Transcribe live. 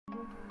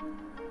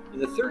In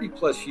the 30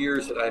 plus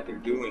years that I've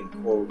been doing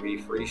coral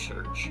reef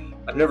research,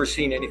 I've never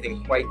seen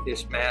anything quite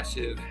this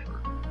massive.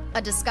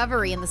 A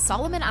discovery in the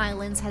Solomon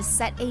Islands has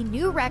set a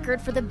new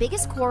record for the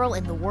biggest coral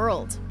in the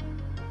world.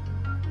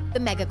 The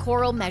mega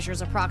coral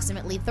measures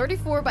approximately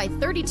 34 by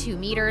 32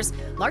 meters,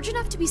 large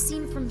enough to be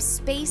seen from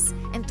space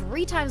and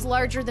 3 times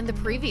larger than the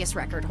previous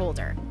record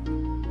holder.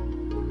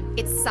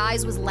 Its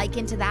size was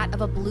likened to that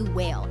of a blue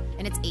whale,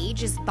 and its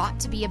age is thought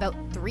to be about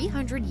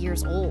 300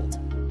 years old.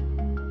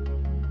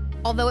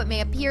 Although it may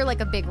appear like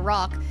a big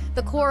rock,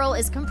 the coral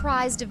is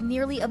comprised of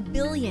nearly 1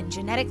 billion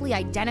genetically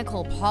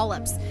identical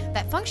polyps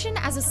that function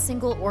as a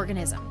single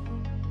organism.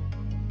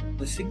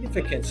 The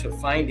significance of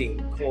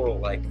finding coral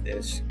like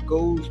this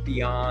goes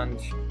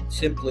beyond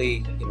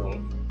simply,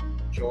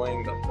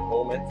 enjoying the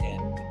moment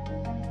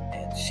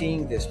and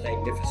seeing this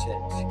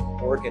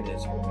magnificent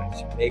organism,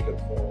 this mega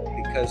coral,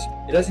 because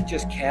it doesn't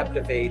just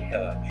captivate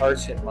the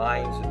hearts and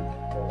minds of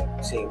people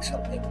seeing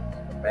something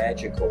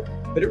magical,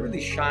 but it really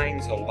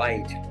shines a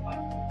light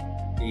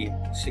on the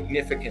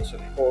significance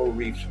of coral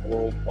reefs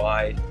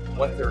worldwide,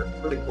 what their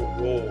critical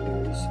role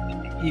is in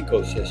the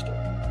ecosystem.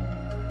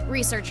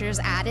 Researchers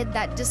added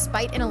that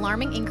despite an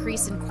alarming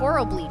increase in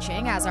coral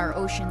bleaching as our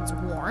oceans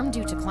warm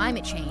due to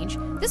climate change,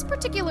 this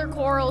particular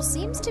coral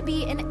seems to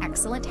be in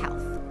excellent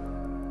health.